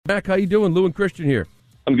Mac, how you doing? Lou and Christian here.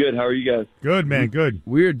 I'm good. How are you guys? Good, man. Good.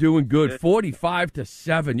 We're doing good.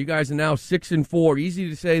 45-7. You guys are now 6-4. Easy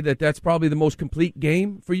to say that that's probably the most complete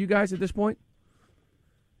game for you guys at this point?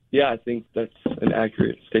 Yeah, I think that's an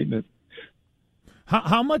accurate statement.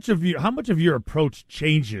 How much of your approach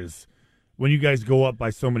changes when you guys go up by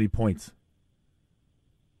so many points?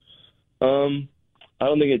 I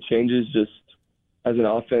don't think it changes. Just as an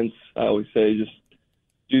offense, I always say just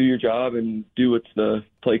do your job and do what the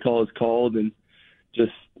play call is called, and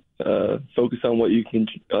just focus on what you can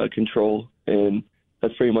control. And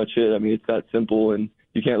that's pretty much it. I mean, it's that simple, and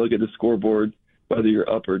you can't look at the scoreboard whether you're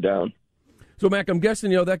up or down. So, Mac, I'm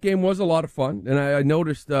guessing, that game was a lot of fun. And I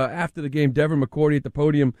noticed after the game, Devin McCourty at the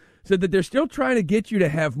podium said that they're still trying to get you to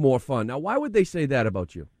have more fun. Now, why would they say that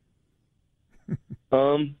about you?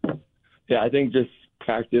 Yeah, I think just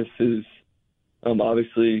practice is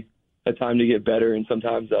obviously a time to get better, and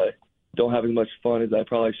sometimes I don't have as much fun as I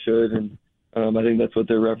probably should, and I think that's what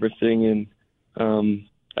they're referencing. And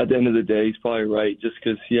at the end of the day, he's probably right, just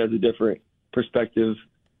because he has a different perspective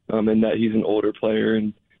in that he's an older player,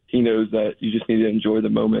 and he knows that you just need to enjoy the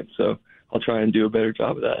moment. So I'll try and do a better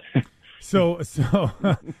job of that. So,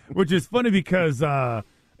 which is funny because,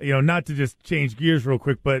 not to just change gears real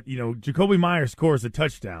quick, but, Jakobi Meyers scores a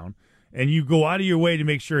touchdown, and you go out of your way to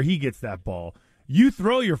make sure he gets that ball. You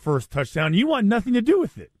throw your first touchdown. You want nothing to do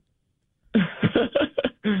with it.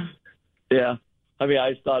 Yeah. I mean,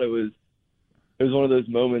 I just thought it was one of those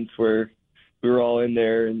moments where we were all in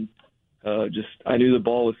there, and I knew the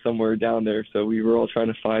ball was somewhere down there, so we were all trying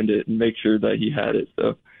to find it and make sure that he had it.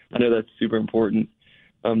 So I know that's super important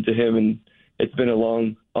to him, and it's been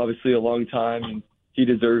obviously a long time, and he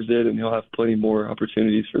deserves it, and he'll have plenty more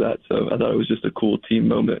opportunities for that. So I thought it was just a cool team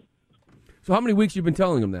moment. So how many weeks you been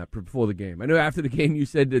telling him that before the game? I know after the game you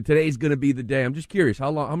said that today's going to be the day. I'm just curious,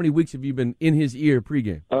 how many weeks have you been in his ear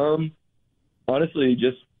pregame? Honestly,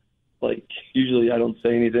 just usually I don't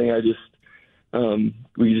say anything. I just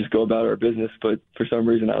we just go about our business. But for some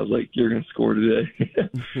reason I was like, "You're going to score today,"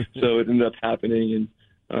 so it ended up happening,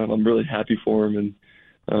 and I'm really happy for him.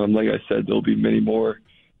 And like I said, there'll be many more.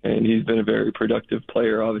 And he's been a very productive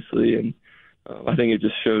player, obviously, and I think it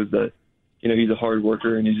just shows that he's a hard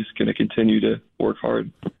worker, and he's just going to continue to work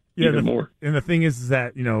hard even more. And the thing is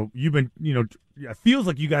that, you've been, it feels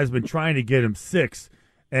like you guys have been trying to get him 6,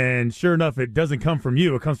 and sure enough, it doesn't come from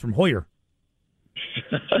you. It comes from Hoyer.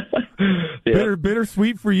 Yeah.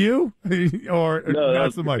 Bittersweet for you? Or no,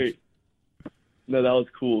 not so much? Great. No, that was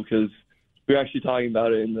cool because we were actually talking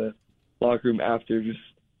about it in the locker room after, just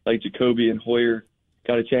like Jakobi and Hoyer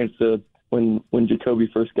got a chance to, when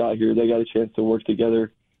Jakobi first got here, they got a chance to work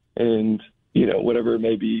together. And, whatever it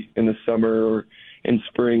may be in the summer or in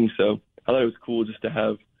spring. So I thought it was cool just to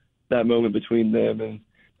have that moment between them. And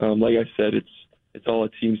like I said, it's all a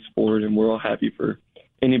team sport, and we're all happy for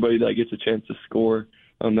anybody that gets a chance to score.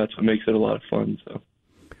 That's what makes it a lot of fun. So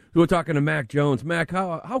we're talking to Mac Jones. Mac,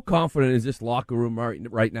 how confident is this locker room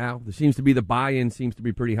right now? There seems to be the buy-in seems to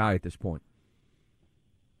be pretty high at this point.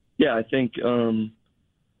 Yeah, I think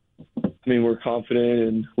we're confident,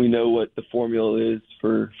 and we know what the formula is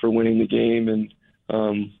for winning the game, and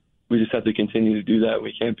we just have to continue to do that.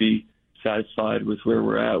 We can't be satisfied with where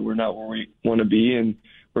we're at. We're not where we want to be, and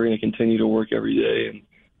we're going to continue to work every day. And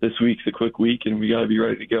this week's a quick week, and we got to be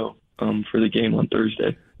ready to go for the game on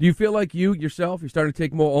Thursday. Do you feel like you're starting to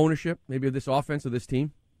take more ownership, maybe of this offense, of this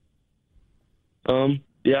team?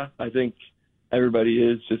 Yeah, I think everybody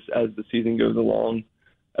is. Just as the season goes along,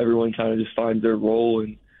 everyone kind of just finds their role,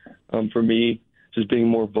 and for me, just being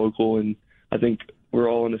more vocal, and I think we're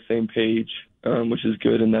all on the same page, which is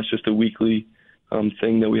good, and that's just a weekly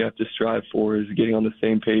thing that we have to strive for, is getting on the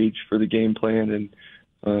same page for the game plan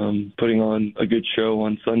and putting on a good show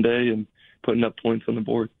on Sunday and putting up points on the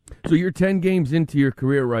board. So you're 10 games into your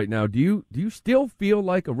career right now. Do you still feel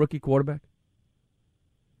like a rookie quarterback?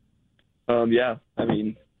 Yeah,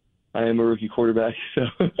 I am a rookie quarterback. So.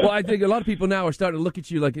 Well, I think a lot of people now are starting to look at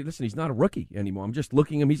you like, listen, he's not a rookie anymore. I'm just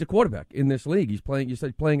looking at him. He's a quarterback in this league. He's playing. You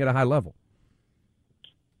said playing at a high level.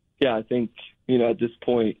 Yeah, I think at this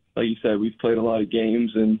point, like you said, we've played a lot of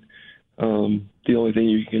games, and the only thing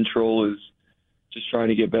you can control is just trying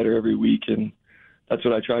to get better every week, and that's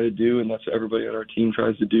what I try to do, and that's what everybody on our team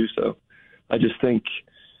tries to do. So I just think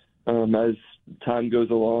as time goes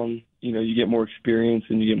along, you get more experience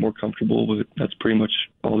and you get more comfortable with it. That's pretty much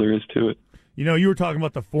all there is to it. You were talking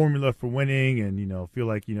about the formula for winning, and, feel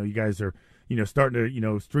like, you guys are, starting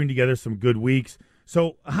to, string together some good weeks.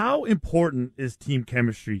 So how important is team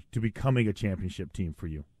chemistry to becoming a championship team for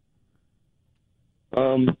you?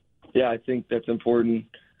 Yeah, I think that's important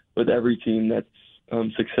with every team that's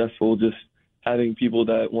successful. Just having people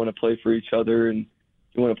that want to play for each other and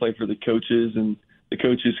you want to play for the coaches, and the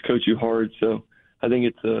coaches coach you hard. So I think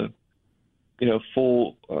it's a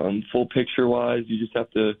full picture wise. You just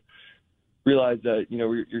have to realize that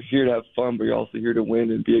you're here to have fun, but you're also here to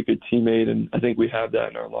win and be a good teammate. And I think we have that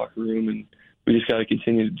in our locker room, and we just got to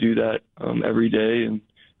continue to do that every day and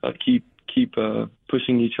keep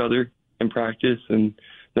pushing each other in practice, and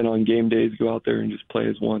then on game days go out there and just play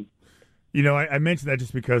as one. I mentioned that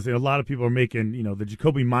just because a lot of people are making the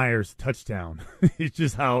Jakobi Meyers touchdown. It's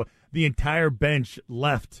just how the entire bench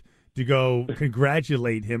left to go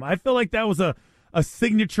congratulate him. I feel like that was a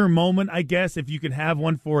signature moment, I guess, if you can have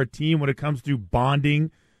one for a team when it comes to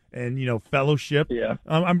bonding and fellowship. Yeah.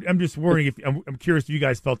 I'm just worrying if I'm curious if you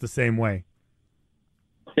guys felt the same way.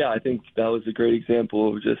 Yeah, I think that was a great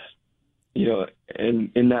example of just and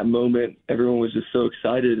in that moment everyone was just so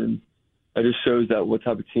excited, and that just shows that what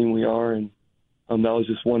type of team we are. And that was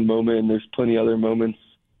just one moment, and there's plenty other moments,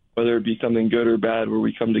 whether it be something good or bad, where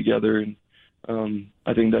we come together. And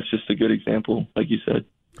I think that's just a good example, like you said.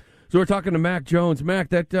 So we're talking to Mac Jones. Mac,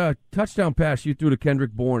 that touchdown pass you threw to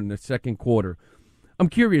Kendrick Bourne in the second quarter, I'm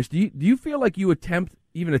curious, do you feel like you attempt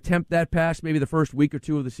that pass maybe the first week or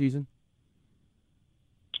two of the season?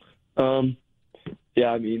 Yeah,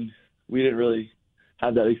 I mean, we didn't really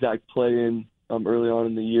have that exact play in early on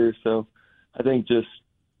in the year, so I think just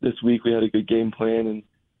this week we had a good game plan,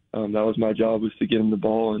 and that was my job, was to get him the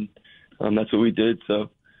ball, and that's what we did. So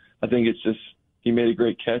I think it's just he made a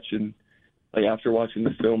great catch, and like after watching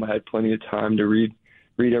the film, I had plenty of time to read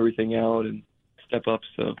everything out and step up.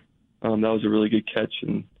 So that was a really good catch,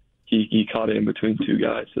 and he caught it in between two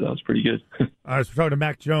guys, so that was pretty good. All right, so we're talking to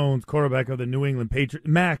Mac Jones, quarterback of the New England Patriots.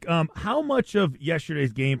 Mac, how much of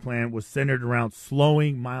yesterday's game plan was centered around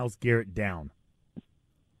slowing Myles Garrett down?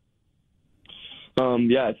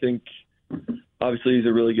 Yeah, I think obviously he's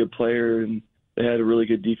a really good player, and they had a really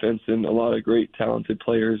good defense and a lot of great talented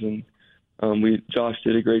players, and Josh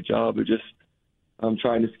did a great job of just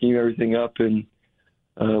trying to scheme everything up, and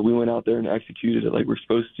we went out there and executed it like we're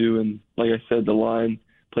supposed to. And like I said, the line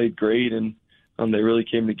played great, and they really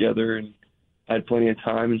came together and had plenty of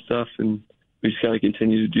time and stuff, and we just got to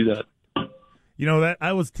continue to do that. That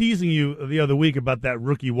I was teasing you the other week about that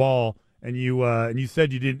rookie wall, and you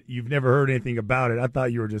said you've never heard anything about it. I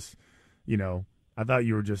thought you were just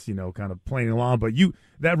kind of playing along, but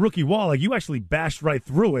that rookie wall, like, you actually bashed right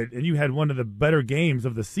through it, and you had one of the better games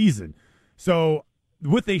of the season. So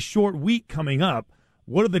with a short week coming up,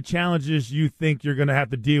 what are the challenges you think you're going to have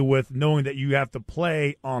to deal with, knowing that you have to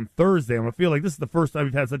play on Thursday? I feel like this is the first time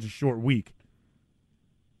we've had such a short week.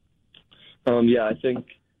 Yeah, I think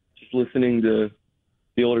just listening to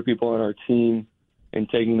the older people on our team and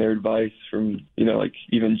taking their advice from, like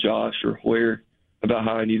even Josh or Hoyer about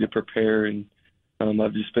how I need to prepare. And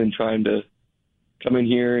I've just been trying to come in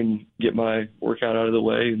here and get my workout out of the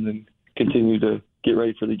way and then continue to get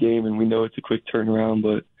ready for the game. And we know it's a quick turnaround,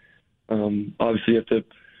 but obviously you have to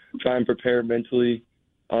try and prepare mentally,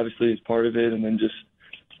 obviously, as part of it, and then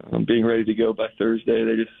just being ready to go by Thursday.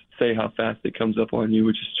 They just say how fast it comes up on you,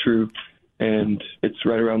 which is true, and it's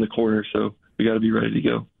right around the corner, so we got to be ready to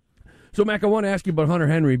go. So, Mac, I want to ask you about Hunter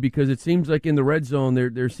Henry, because it seems like in the red zone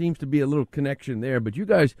there seems to be a little connection there, but you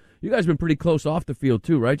guys been pretty close off the field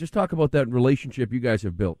too, right? Just talk about that relationship you guys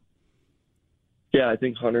have built. Yeah, I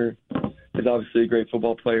think Hunter is obviously a great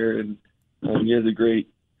football player, and he has a great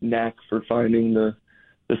knack for finding the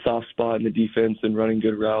soft spot in the defense and running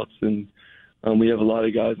good routes. And we have a lot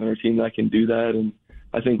of guys on our team that can do that. And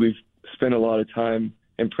I think we've spent a lot of time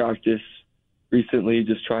in practice recently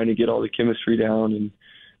just trying to get all the chemistry down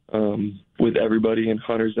and with everybody. And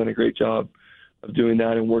Hunter's done a great job of doing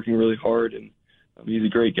that and working really hard. And he's a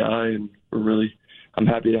great guy, and I'm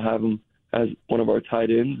happy to have him as one of our tight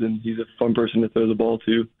ends. And he's a fun person to throw the ball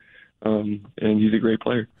to. And he's a great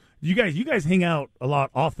player. You guys hang out a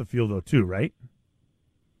lot off the field though too, right?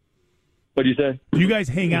 What do you say? Do you guys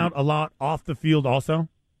hang out a lot off the field also?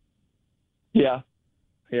 Yeah.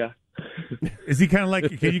 Is he kind of like?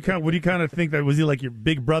 Would you kind of think that was he like your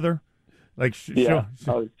big brother? Like, yeah,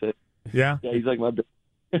 I would say. Yeah, he's like my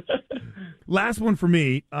big. Last one for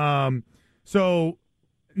me. So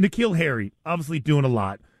N'Keal Harry obviously doing a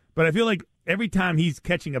lot, but I feel like every time he's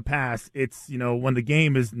catching a pass, it's when the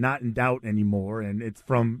game is not in doubt anymore, and it's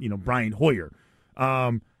from Brian Hoyer.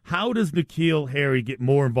 How does N'Keal Harry get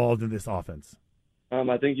more involved in this offense?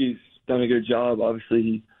 I think he's done a good job. Obviously,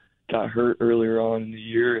 he got hurt earlier on in the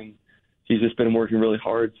year, and he's just been working really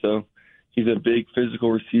hard. So he's a big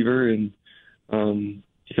physical receiver, and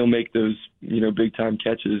he'll make those big time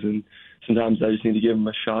catches. And sometimes I just need to give him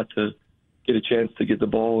a shot to get a chance to get the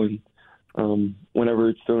ball. And whenever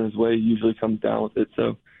it's thrown his way, he usually comes down with it.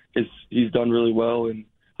 So he's done really well, and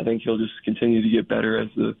I think he'll just continue to get better as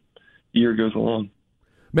the year goes along.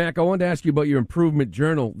 Mac, I wanted to ask you about your improvement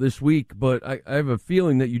journal this week, but I have a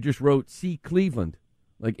feeling that you just wrote "See Cleveland,"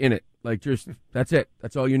 like in it, like just that's it.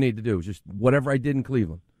 That's all you need to do. Just whatever I did in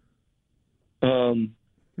Cleveland.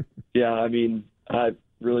 Yeah, I mean, I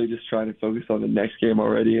really just trying to focus on the next game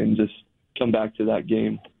already and just come back to that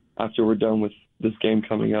game after we're done with this game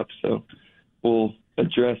coming up. So we'll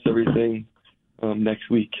address everything next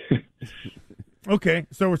week. Okay,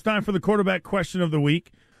 so it's time for the quarterback question of the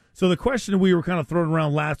week. So the question we were kind of throwing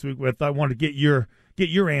around last week with, I wanted to get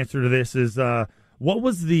your answer to this is, what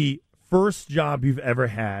was the first job you've ever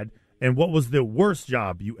had, and what was the worst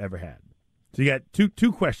job you ever had? So you got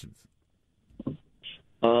two questions.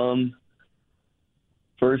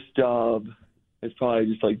 First job is probably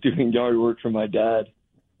just like doing yard work for my dad.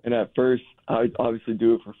 And at first, I'd obviously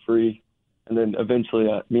do it for free. And then eventually,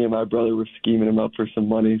 me and my brother were scheming him up for some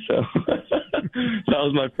money. So that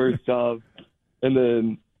was my first job. And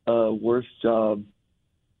then worst job,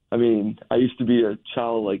 I mean, I used to be a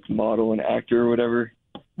child like model and actor or whatever.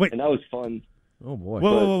 Wait. And that was fun. Oh, boy.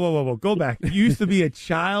 Whoa. Go back. You used to be a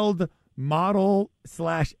child model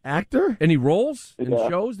 / actor? Any roles in Yeah.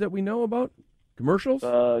 shows that we know about? Commercials?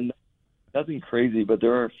 Nothing crazy, but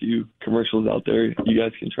there are a few commercials out there you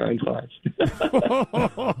guys can try and find.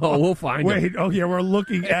 Oh, we'll find them. Wait, yeah, we're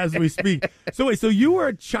looking as we speak. So you were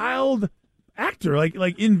a child actor,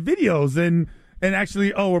 like in videos and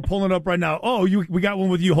actually, we're pulling it up right now. Oh, we got one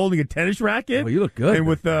with you holding a tennis racket. Oh, you look good. And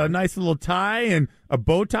with a nice little tie and a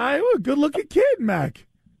bow tie. Oh, good looking kid, Mac.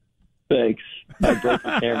 Thanks. I broke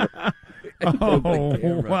the camera.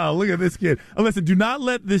 Oh, wow, look at this kid. Oh, listen, do not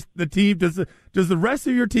let the team, does the rest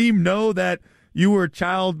of your team know that you were a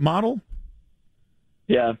child model?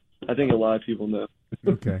 Yeah, I think a lot of people know.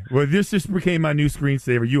 Okay. Well, this just became my new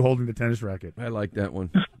screensaver, you holding the tennis racket. I like that one.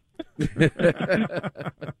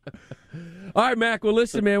 All right, Mac. Well,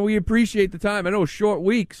 listen, man, we appreciate the time. I know it's a short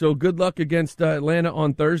week, so good luck against Atlanta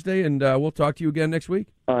on Thursday, and we'll talk to you again next week.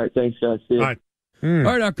 All right, thanks, guys. See you. All right. All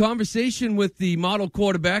right, our conversation with the model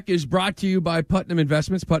quarterback is brought to you by Putnam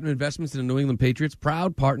Investments. Putnam Investments and the New England Patriots,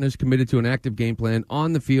 proud partners committed to an active game plan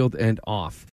on the field and off.